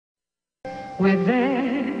where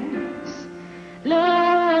there's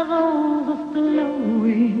love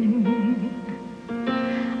overflowing.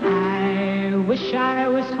 I wish I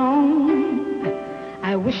was home,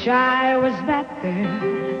 I wish I was back there.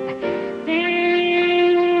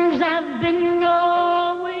 Things have been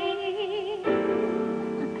growing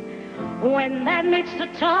when that makes the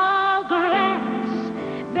tall grass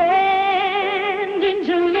bend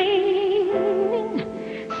into lean.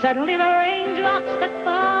 Suddenly the raindrops that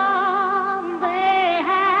fall, they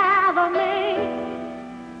have a name,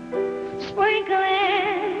 sprinkling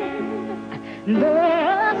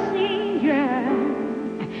the sea, yeah,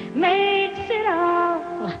 makes it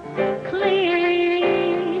all clean.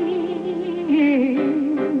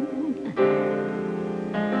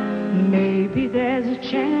 Maybe there's a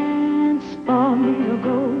chance for me to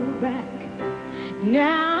go back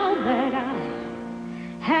now that I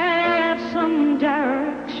have some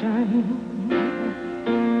direction.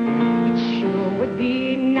 It sure would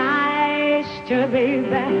be nice to be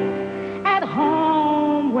back at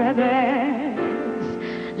home where there's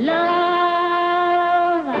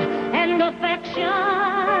love and affection.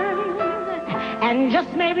 And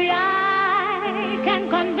just maybe I can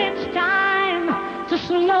convince time to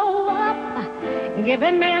slow up,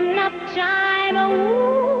 giving me enough time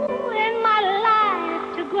in my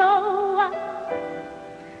life to grow up.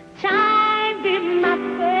 Time be my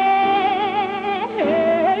friend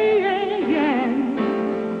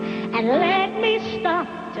and let me start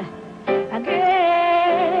again.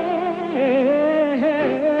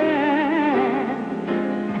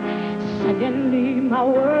 Suddenly my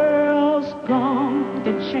world's gone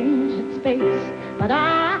to change its face, but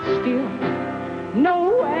I still know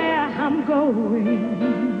where I'm going.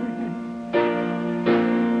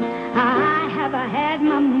 I have had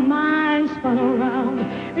my mind spun around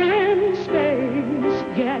in space.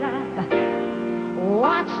 Get up,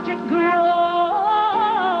 watched it grow.